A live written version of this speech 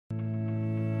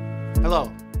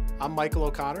Hello, I'm Michael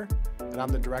O'Connor, and I'm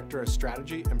the Director of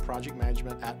Strategy and Project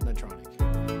Management at Medtronic.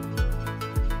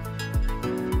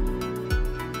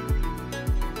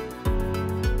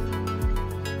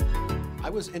 I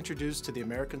was introduced to the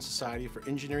American Society for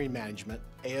Engineering Management,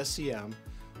 ASEM,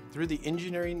 through the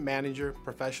Engineering Manager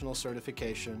Professional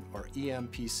Certification, or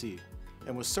EMPC,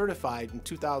 and was certified in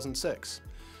 2006.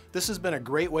 This has been a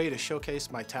great way to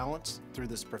showcase my talents through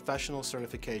this professional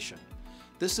certification.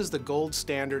 This is the gold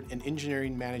standard in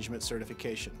engineering management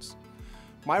certifications.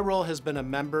 My role has been a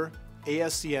member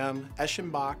ASEM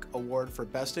Eschenbach Award for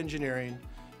Best Engineering,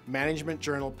 Management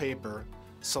Journal Paper,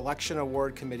 Selection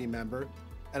Award Committee member,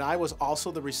 and I was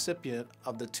also the recipient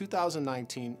of the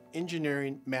 2019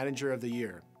 Engineering Manager of the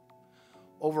Year.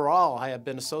 Overall, I have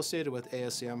been associated with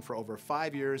ASEM for over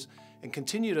 5 years and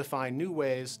continue to find new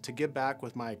ways to give back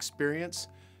with my experience,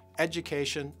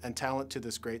 education, and talent to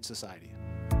this great society.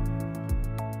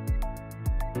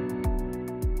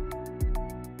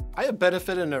 I have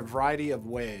benefited in a variety of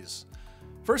ways.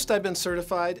 First, I've been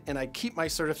certified and I keep my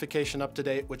certification up to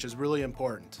date, which is really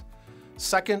important.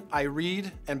 Second, I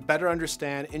read and better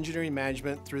understand engineering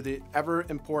management through the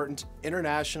ever-important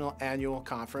International Annual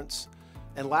Conference.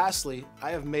 And lastly,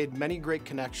 I have made many great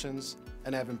connections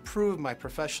and have improved my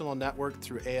professional network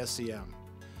through ASEM.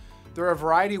 There are a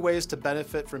variety of ways to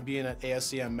benefit from being an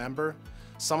ASEM member.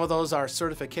 Some of those are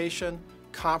certification,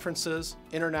 conferences,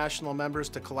 international members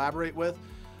to collaborate with,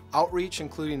 outreach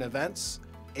including events,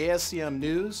 ASEM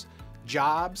news,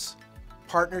 jobs,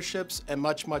 partnerships, and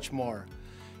much, much more.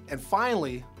 And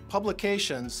finally,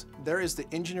 publications. There is the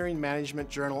Engineering Management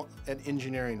Journal and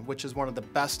Engineering, which is one of the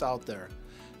best out there.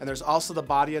 And there's also the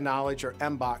Body of Knowledge, or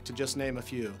MBOK, to just name a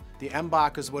few. The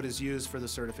MBOK is what is used for the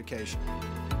certification.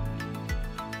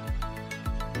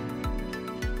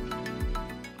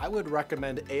 I would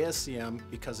recommend ASEM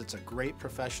because it's a great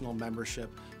professional membership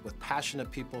with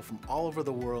passionate people from all over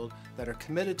the world that are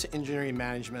committed to engineering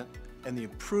management and the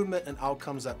improvement and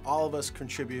outcomes that all of us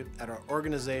contribute at our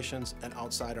organizations and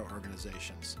outside our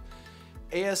organizations.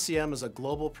 ASEM is a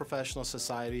global professional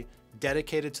society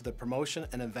dedicated to the promotion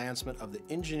and advancement of the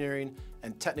engineering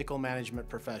and technical management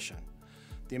profession.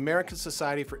 The American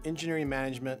Society for Engineering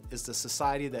Management is the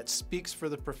society that speaks for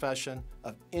the profession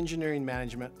of engineering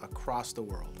management across the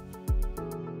world.